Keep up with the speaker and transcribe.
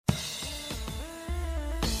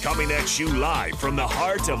Coming at you live from the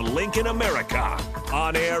heart of Lincoln, America.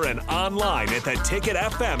 On air and online at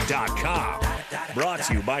theticketfm.com. Brought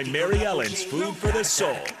to you by Mary Ellen's Food for the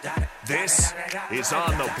Soul. This is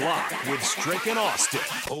On the Block with Strick and Austin.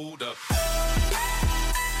 Hold up.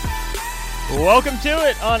 Welcome to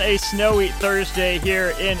it on a snowy Thursday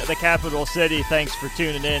here in the capital city. Thanks for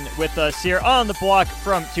tuning in with us here on the block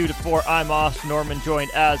from 2 to 4. I'm Austin Norman,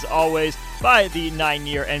 joined as always by the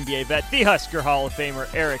 9-year NBA vet, the Husker Hall of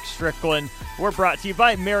Famer, Eric Strickland. We're brought to you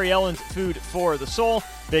by Mary Ellen's Food for the Soul.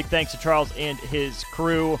 Big thanks to Charles and his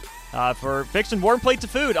crew for fixing warm plates of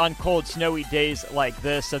food on cold, snowy days like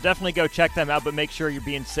this. So definitely go check them out, but make sure you're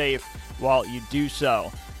being safe while you do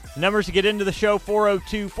so. Numbers to get into the show,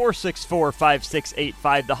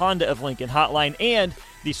 402-464-5685, the Honda of Lincoln hotline, and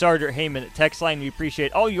the Sergeant Heyman text line. We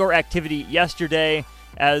appreciate all your activity yesterday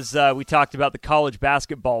as we talked about the college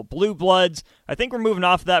basketball Blue Bloods. I think we're moving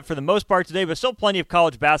off of that for the most part today, but still plenty of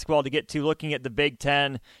college basketball to get to, looking at the Big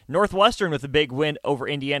Ten. Northwestern with a big win over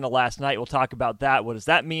Indiana last night. We'll talk about that. What does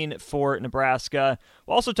that mean for Nebraska?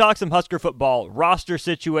 We'll also talk some Husker football roster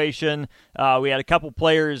situation. We had a couple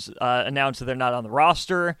players announce that they're not on the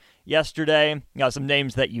roster yesterday. Some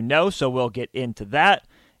names that you know, so we'll get into that.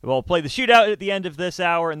 We'll play the shootout at the end of this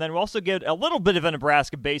hour, and then we'll also get a little bit of a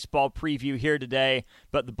Nebraska baseball preview here today,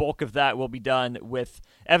 but the bulk of that will be done with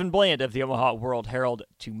Evan Bland of the Omaha World-Herald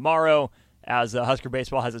tomorrow, as Husker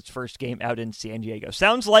baseball has its first game out in San Diego.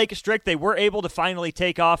 Sounds like, Strick, they were able to finally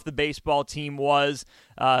take off. The baseball team was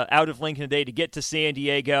out of Lincoln today to get to San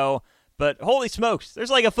Diego, but holy smokes, there's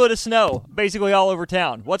like a foot of snow basically all over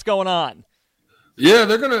town. What's going on? Yeah,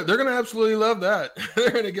 they're gonna absolutely love that.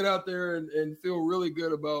 They're gonna get out there and feel really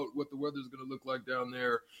good about what the weather's gonna look like down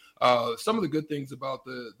there. Some of the good things about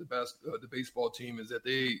the baseball team is that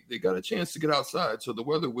they got a chance to get outside, so the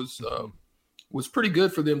weather was pretty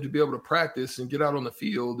good for them to be able to practice and get out on the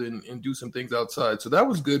field and do some things outside. So that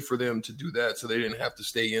was good for them to do that, so they didn't have to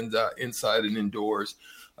stay inside and indoors.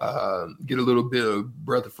 Get a little bit of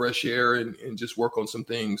breath of fresh air and just work on some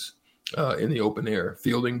things in the open air,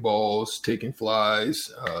 fielding balls, taking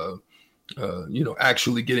flies,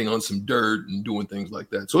 actually getting on some dirt and doing things like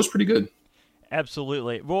that. So it's pretty good.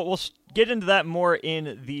 Absolutely. We'll get into that more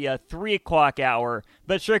in the 3 o'clock hour.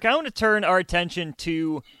 But, Strick, I want to turn our attention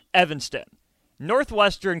to Evanston.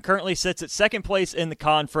 Northwestern currently sits at second place in the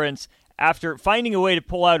conference after finding a way to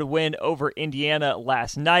pull out a win over Indiana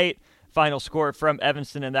last night. Final score from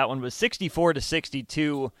Evanston, and that one was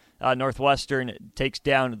 64-62. Northwestern takes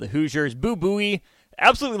down the Hoosiers. Boo Buie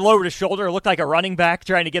absolutely lowered his shoulder. Looked like a running back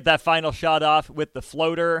trying to get that final shot off with the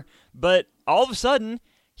floater. But all of a sudden,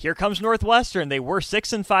 here comes Northwestern. They were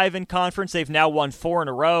 6-5 in conference. They've now won 4 in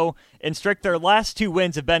a row. And Strick, their last 2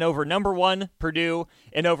 wins have been over number 1 Purdue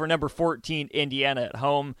and over number 14 Indiana at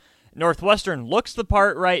home. Northwestern looks the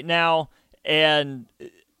part right now, and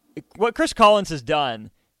what Chris Collins has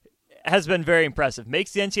done has been very impressive.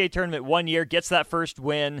 Makes the NCAA tournament 1 year, gets that first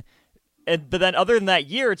win, but then other than that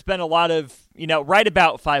year, it's been a lot of, right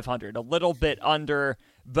about 500, a little bit under,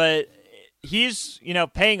 but he's,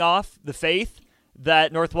 paying off the faith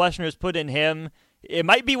that Northwestern has put in him. It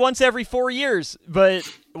might be once every 4 years,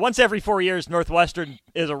 but once every 4 years, Northwestern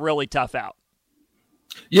is a really tough out.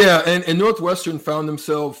 Yeah, and Northwestern found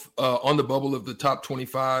themselves on the bubble of the top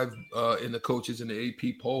 25 in the coaches and the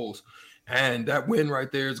AP polls. And that win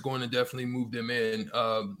right there is going to definitely move them in.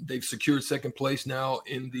 They've secured second place now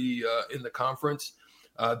in the conference.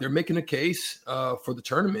 They're making a case for the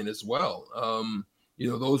tournament as well.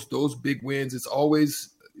 Those big wins. It's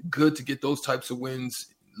always good to get those types of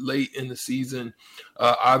wins late in the season.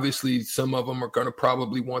 Obviously, some of them are going to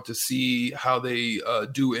probably want to see how they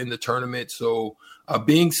do in the tournament. So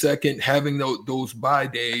being second, having those bye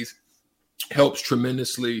days helps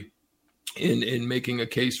tremendously in making a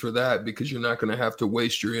case for that, because you're not going to have to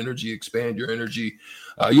waste your energy, expand your energy.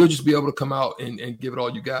 You'll just be able to come out and give it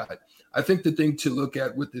all you got. I think the thing to look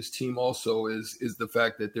at with this team also is the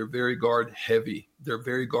fact that they're very guard heavy. They're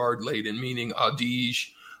very guard laden, meaning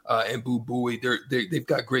Adij and Boo Buie. They've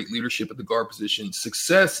got great leadership at the guard position.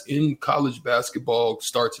 Success in college basketball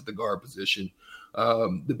starts at the guard position.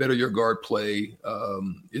 The better your guard play,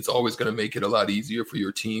 it's always going to make it a lot easier for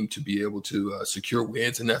your team to be able to secure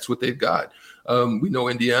wins, and that's what they've got. We know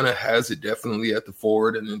Indiana has it definitely at the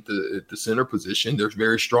forward and at the center position. They're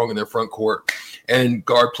very strong in their front court, and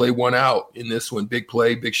guard play won out in this one. Big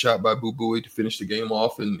play, big shot by Boo Buie to finish the game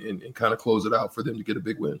off and kind of close it out for them to get a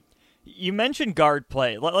big win. You mentioned guard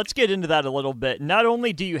play. Let's get into that a little bit. Not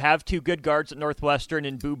only do you have 2 good guards at Northwestern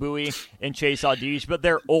in Boo Buie and Chase Adij, but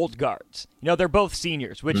they're old guards. They're both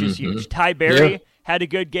seniors, which is huge. Ty Berry had a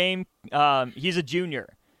good game. He's a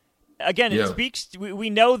junior. again, it speaks. We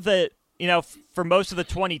know that, for most of the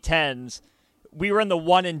 2010s, we were in the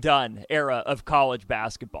one and done era of college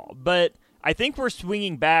basketball. But I think we're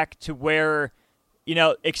swinging back to where,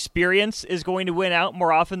 experience is going to win out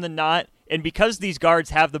more often than not. And because these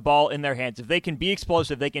guards have the ball in their hands, if they can be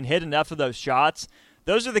explosive, they can hit enough of those shots.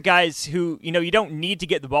 Those are the guys who, you don't need to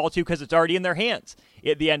get the ball to because it's already in their hands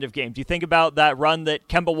at the end of games. You think about that run that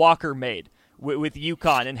Kemba Walker made with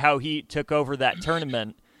UConn and how he took over that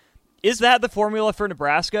tournament. Is that the formula for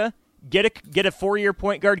Nebraska? Get a 4-year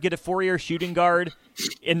point guard, get a 4-year shooting guard,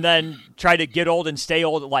 and then try to get old and stay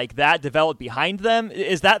old like that, develop behind them?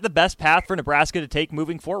 Is that the best path for Nebraska to take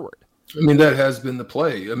moving forward? I mean, that has been the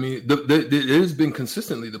play. I mean, it has been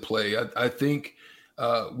consistently the play. I think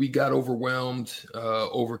we got overwhelmed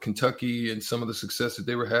over Kentucky and some of the success that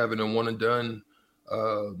they were having in one and done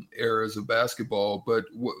eras of basketball. But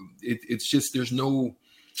it's just there's no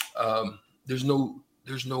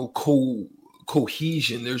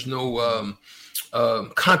cohesion. There's no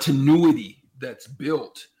continuity that's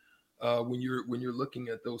built when you're looking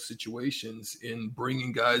at those situations. In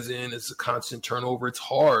bringing guys in, it's a constant turnover. It's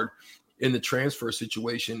hard in the transfer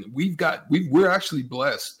situation. We're actually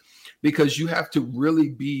blessed because you have to really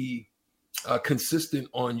be consistent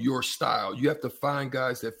on your style. You have to find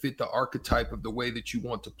guys that fit the archetype of the way that you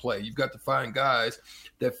want to play. You've got to find guys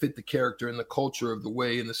that fit the character and the culture of the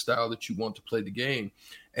way and the style that you want to play the game,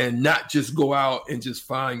 and not just go out and just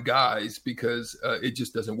find guys because it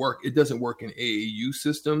just doesn't work. It doesn't work in AAU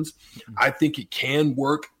systems. I think it can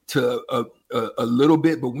work to a little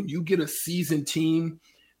bit, but when you get a seasoned team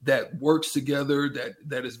that works together,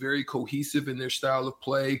 that is very cohesive in their style of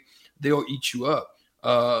play, they'll eat you up.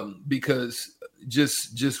 Because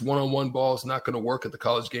just one-on-one ball is not going to work at the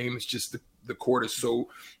college game. It's just the court is so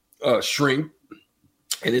shrink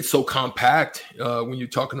and it's so compact when you're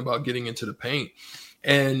talking about getting into the paint.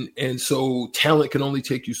 And so talent can only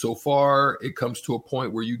take you so far. It comes to a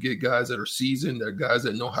point where you get guys that are seasoned, they're guys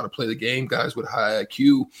that know how to play the game, guys with high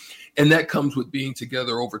IQ, and that comes with being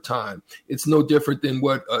together over time. It's no different than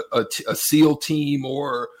what a SEAL team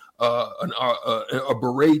or a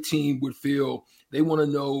beret team would feel. They want to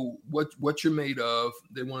know what you're made of.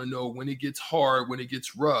 They want to know when it gets hard, when it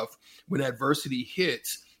gets rough, when adversity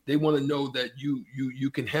hits. They want to know that you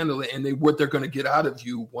can handle it, and what they're going to get out of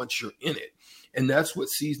you once you're in it. And that's what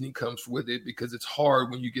seasoning comes with it, because it's hard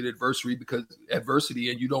when you get adversity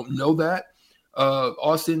and you don't know that.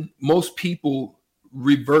 Austin, most people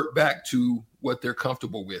revert back to what they're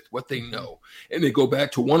comfortable with, what they know. And they go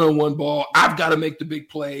back to one-on-one ball. I've got to make the big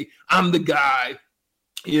play. I'm the guy,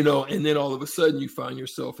 and then all of a sudden you find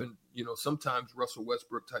yourself in, sometimes Russell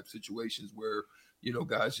Westbrook type situations where,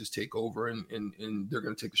 guys just take over and they're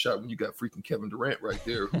going to take a shot when you got freaking Kevin Durant right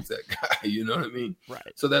there. Who's that guy? You know what I mean?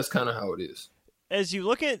 Right. So that's kind of how it is. As you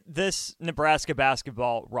look at this Nebraska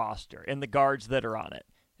basketball roster and the guards that are on it,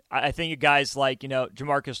 I think of guys like,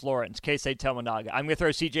 Jamarcus Lawrence, Keisei Tominaga. I'm going to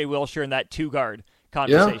throw C.J. Wilshire in that two-guard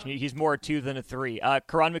conversation. Yeah. He's more a 2 than a 3.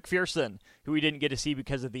 Karan McPherson, who we didn't get to see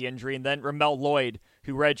because of the injury, and then Ramel Lloyd,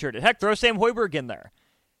 who redshirted. Heck, throw Sam Hoiberg in there.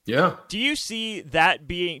 Yeah. Do you see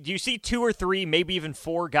 2 or 3, maybe even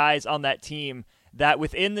 4 guys on that team that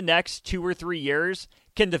within the next 2 or 3 years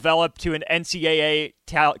can develop to an NCAA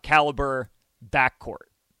caliber backcourt?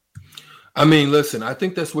 I mean, listen, I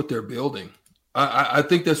think that's what they're building. I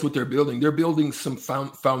think that's what they're building. They're building some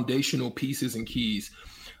foundational pieces and keys.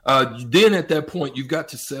 Then at that point, you've got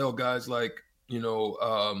to sell guys like,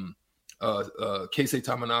 Keisei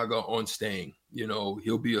Tominaga on staying.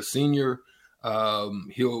 He'll be a senior.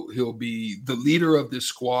 He'll be the leader of this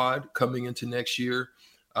squad coming into next year.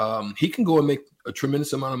 He can go and make a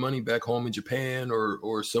tremendous amount of money back home in Japan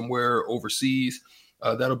or somewhere overseas.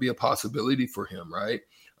 That'll be a possibility for him, right?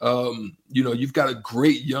 You've got a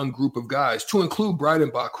great young group of guys, to include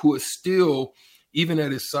Breidenbach, who is still, even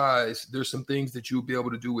at his size, there's some things that you'll be able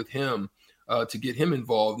to do with him to get him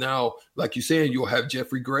involved. Now, like you said, you'll have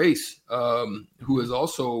Jeffrey Grace, who is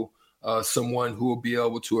also someone who will be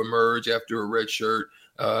able to emerge after a red shirt.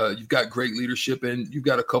 You've got great leadership, and you've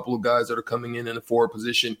got a couple of guys that are coming in the forward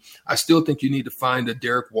position. I still think you need to find a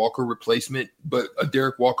Derek Walker replacement, but a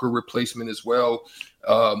Derek Walker replacement as well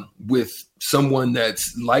with someone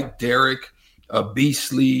that's like Derek,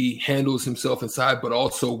 beastly, handles himself inside, but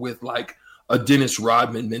also with like a Dennis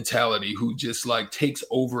Rodman mentality who just like takes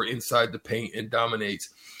over inside the paint and dominates.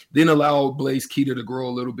 Then allow Blaze Keeter to grow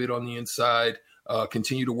a little bit on the inside,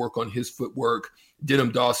 continue to work on his footwork,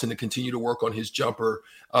 Denham Dawson to continue to work on his jumper.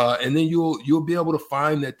 And then you'll be able to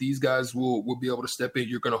find that these guys will be able to step in.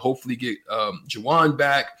 You're going to hopefully get Jawan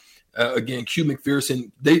back. Again, Q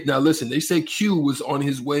McPherson. They say Q was on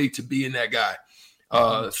his way to being that guy.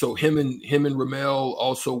 So him and Ramel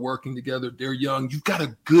also working together. They're young. You've got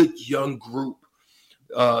a good young group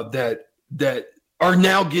that are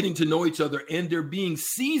now getting to know each other, and they're being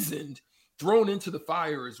seasoned, thrown into the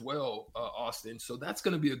fire as well, Austin. So that's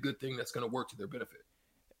going to be a good thing. That's going to work to their benefit.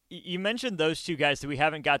 You mentioned those two guys that we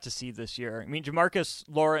haven't got to see this year. I mean, Jamarcus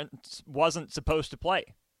Lawrence wasn't supposed to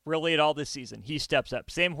play really at all this season. He steps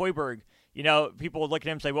up. Sam Hoiberg, people would look at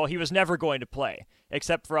him and say, well, he was never going to play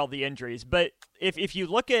except for all the injuries. But if you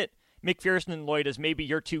look at McPherson and Lloyd as maybe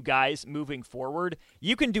your two guys moving forward,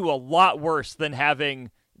 you can do a lot worse than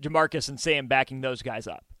having Jamarcus and Sam backing those guys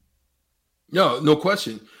up. No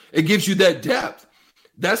question. It gives you that depth.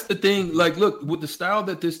 That's the thing. Like, look, with the style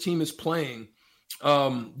that this team is playing,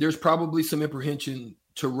 there's probably some apprehension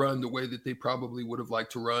to run the way that they probably would have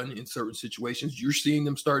liked to run in certain situations. You're seeing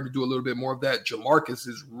them starting to do a little bit more of that. Jamarcus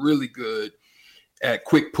is really good at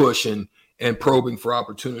quick push and probing for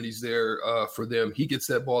opportunities there for them. He gets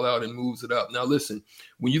that ball out and moves it up. Now, listen,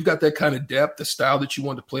 when you've got that kind of depth, the style that you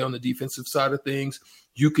want to play on the defensive side of things,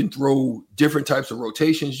 you can throw different types of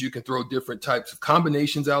rotations. You can throw different types of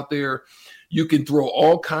combinations out there. You can throw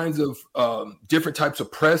all kinds of different types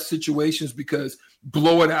of press situations because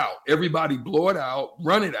blow it out. Everybody blow it out,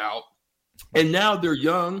 run it out. And now they're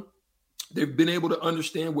young. They've been able to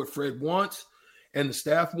understand what Fred wants and the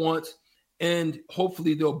staff wants. And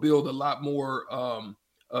hopefully they'll build a lot more.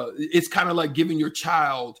 It's kind of like giving your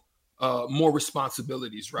child more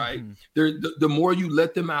responsibilities, right? Mm-hmm. The more you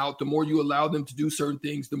let them out, the more you allow them to do certain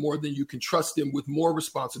things, the more then you can trust them with more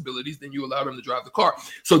responsibilities than you allow them to drive the car.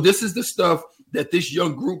 So this is the stuff that this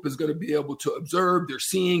young group is going to be able to observe. They're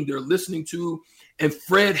seeing, they're listening to, and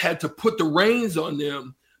Fred had to put the reins on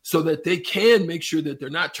them so that they can make sure that they're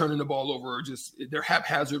not turning the ball over or just they're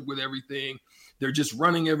haphazard with everything. They're just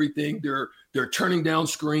running everything. They're turning down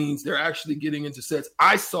screens. They're actually getting into sets.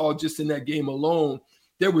 I saw just in that game alone,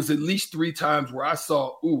 there was at least 3 times where I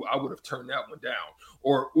saw, I would have turned that one down.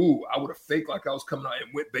 Or, I would have faked like I was coming out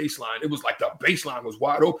and went baseline. It was like the baseline was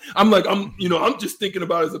wide open. I'm just thinking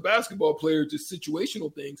about as a basketball player, just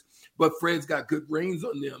situational things. But Fred's got good reins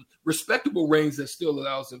on them, respectable reins that still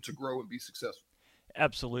allows them to grow and be successful.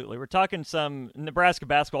 Absolutely. We're talking some Nebraska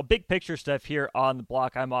basketball, big picture stuff here on the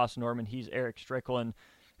block. I'm Austin Norman. He's Eric Strickland.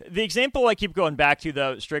 The example I keep going back to,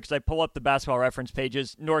 though, Strix, I pull up the basketball reference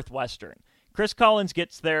pages, Northwestern. Chris Collins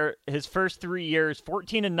gets there his first 3 years,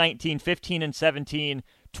 14-19, 15-17,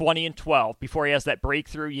 20-12, before he has that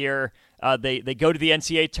breakthrough year. They go to the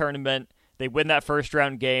NCAA tournament. They win that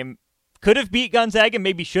first-round game. Could have beat Gonzaga,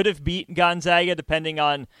 maybe should have beat Gonzaga, depending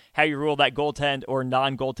on how you rule that goaltend or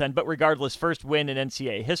non-goaltend. But regardless, first win in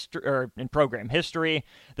NCAA history or in program history.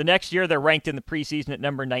 The next year, they're ranked in the preseason at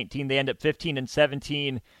number 19. They end up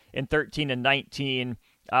 15-17 and 13-19.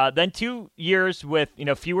 Then 2 years with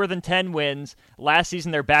fewer than 10 wins. Last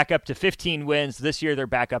season, they're back up to 15 wins. This year, they're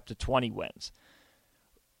back up to 20 wins.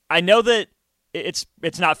 I know that it's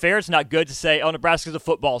not fair. It's not good to say, Nebraska's a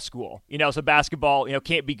football school. So basketball,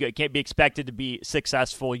 can't be good, can't be expected to be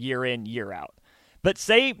successful year in, year out. But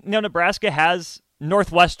say, Nebraska has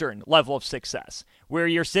Northwestern level of success, where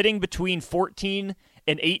you're sitting between 14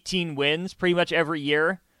 and 18 wins pretty much every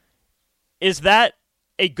year. Is that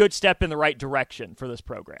a good step in the right direction for this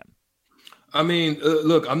program? I mean,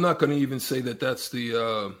 look, I'm not going to even say that that's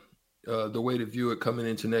the way to view it coming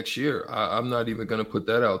into next year. I'm not even going to put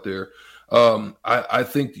that out there. I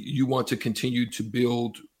think you want to continue to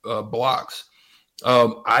build blocks.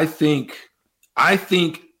 I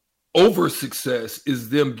think over success is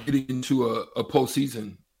them getting into a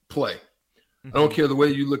postseason play. Mm-hmm. I don't care the way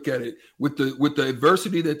you look at it. With the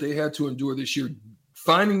adversity that they had to endure this year,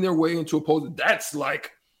 finding their way into a postseason, that's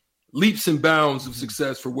like leaps and bounds of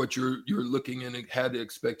success for what you're looking and had the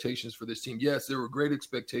expectations for this team. Yes, there were great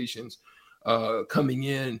expectations coming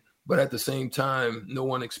in. But at the same time, no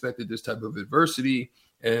one expected this type of adversity,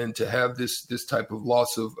 and to have this type of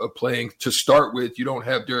loss of playing to start with. You don't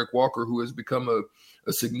have Derek Walker, who has become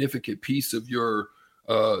a significant piece of your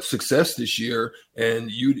success this year,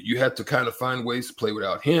 and you have to kind of find ways to play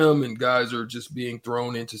without him. And guys are just being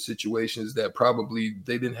thrown into situations that probably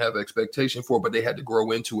they didn't have expectation for, but they had to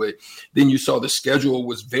grow into it. Then you saw the schedule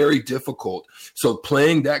was very difficult. So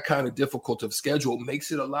playing that kind of difficult of schedule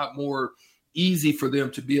makes it a lot more easy for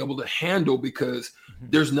them to be able to handle, because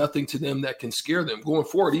there's nothing to them that can scare them going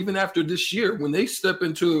forward. Even after this year, when they step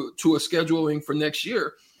into a scheduling for next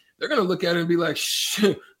year, they're going to look at it and be like,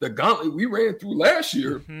 shit, the gauntlet we ran through last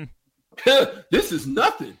year, this is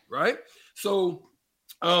nothing, right? So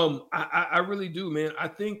I really do, man. I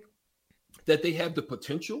think that they have the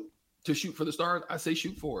potential to shoot for the stars. I say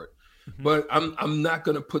shoot for it. But I'm not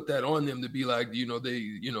going to put that on them to be like,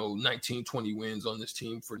 19, 20 wins on this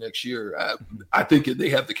team for next year. I think they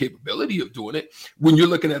have the capability of doing it. When you're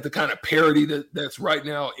looking at the kind of parity that's right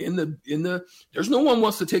now in the there's no one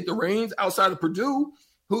wants to take the reins outside of Purdue.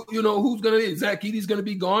 Who's going to Zach Edey's going to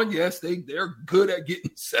be gone? Yes, they're good at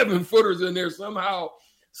getting 7-footers in there somehow,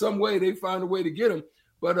 some way they find a way to get them.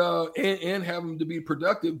 But and have them to be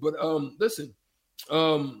productive. But listen,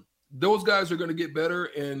 those guys are going to get better.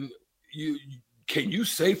 And can you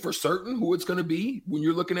say for certain who it's going to be when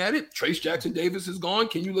you're looking at it? Trace Jackson Davis is gone.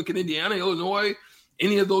 Can you look at Indiana, Illinois,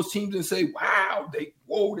 any of those teams and say, wow,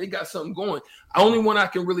 they got something going? The only one I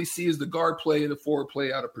can really see is the guard play and the forward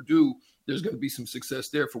play out of Purdue. There's going to be some success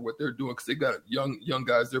there for what they're doing because they got young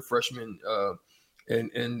guys. They're freshmen.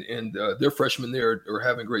 And their freshmen there are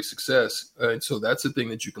having great success. And so that's the thing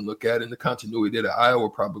that you can look at. And the continuity that Iowa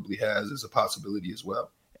probably has is a possibility as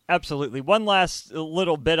well. Absolutely. One last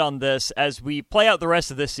little bit on this as we play out the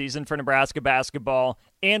rest of this season for Nebraska basketball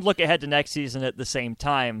and look ahead to next season at the same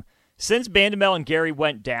time. Since Bandamel and Gary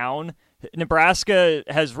went down, Nebraska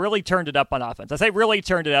has really turned it up on offense. I say really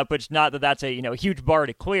turned it up, which not that that's a huge bar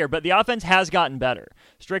to clear, but the offense has gotten better.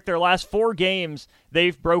 Strick, their last 4 games,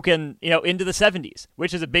 they've broken into the 70s,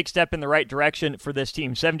 which is a big step in the right direction for this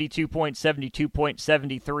team. 72 points, 72 points,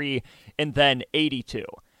 73, and then 82.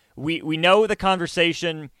 We know the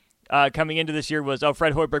conversation coming into this year was,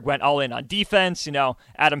 Fred Hoiberg went all in on defense.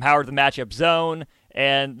 Adam Howard the matchup zone.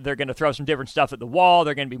 And they're going to throw some different stuff at the wall.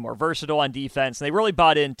 They're going to be more versatile on defense. And they really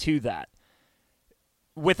bought into that.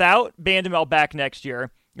 Without Bandamel back next year,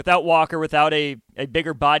 without Walker, without a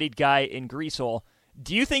bigger-bodied guy in Griesel,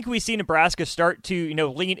 do you think we see Nebraska start to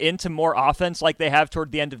lean into more offense like they have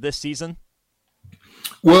toward the end of this season?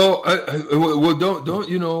 Well, don't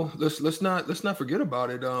let's not forget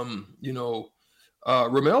about it. Ramel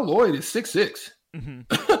Lloyd is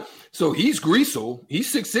 6'6", so he's Griesel.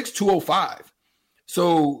 He's 6'6", 205.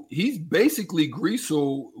 So he's basically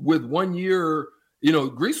Griesel with 1 year.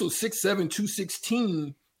 Griesel's 6'7",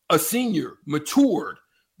 216, a senior, matured,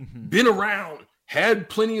 been around, had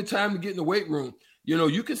plenty of time to get in the weight room.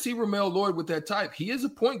 You can see Ramel Lloyd with that type. He is a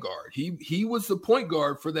point guard. He was the point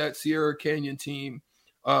guard for that Sierra Canyon team.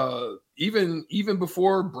 Even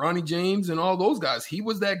before Bronny James and all those guys, he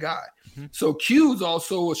was that guy. So Q's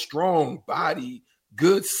also a strong body,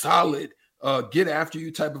 good, solid, get after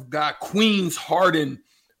you type of guy, Queens Harden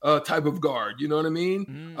type of guard. You know what I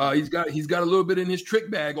mean? He's got a little bit in his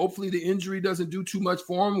trick bag. Hopefully the injury doesn't do too much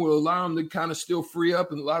for him. Will allow him to kind of still free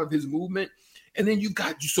up in a lot of his movement. And then you've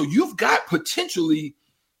got potentially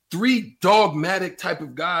 3 dogmatic type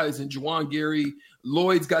of guys in Juwan Gary.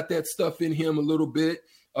 Lloyd's got that stuff in him a little bit.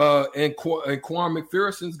 And Quan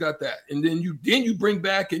McPherson's got that. And then you bring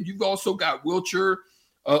back, and you've also got Wilcher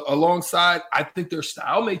alongside. I think their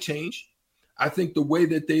style may change. I think the way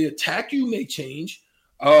that they attack you may change.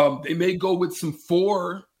 They may go with some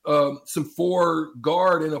four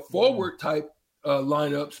guard and a forward type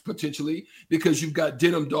lineups potentially, because you've got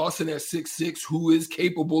Denham Dawson at 6'6", who is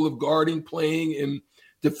capable of guarding, playing, and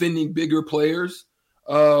defending bigger players.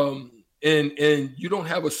 And you don't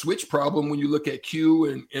have a switch problem when you look at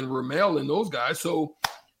Q and Ramel and those guys. So,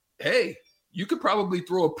 hey, you could probably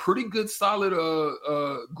throw a pretty good, solid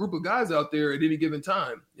group of guys out there at any given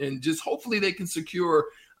time. And just hopefully they can secure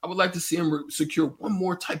 – I would like to see them secure one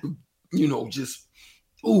more type of,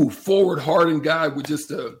 forward hardened guy with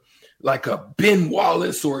just like a Ben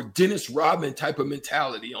Wallace or a Dennis Rodman type of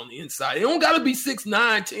mentality on the inside. It don't got to be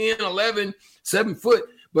 6'9", 10, 11, 7 foot.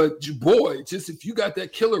 But, boy, just if you got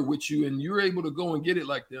that killer with you and you're able to go and get it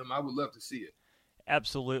like them, I would love to see it.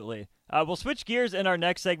 Absolutely. We'll switch gears in our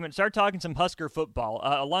next segment, start talking some Husker football.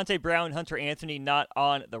 Alante Brown, Hunter Anthony not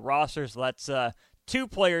on the roster, so that's 2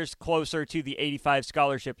 players closer to the 85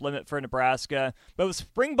 scholarship limit for Nebraska. But with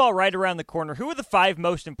spring ball right around the corner, who are the 5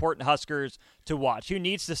 most important Huskers to watch? Who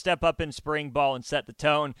needs to step up in spring ball and set the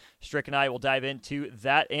tone? Strick and I will dive into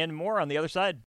that and more on the other side.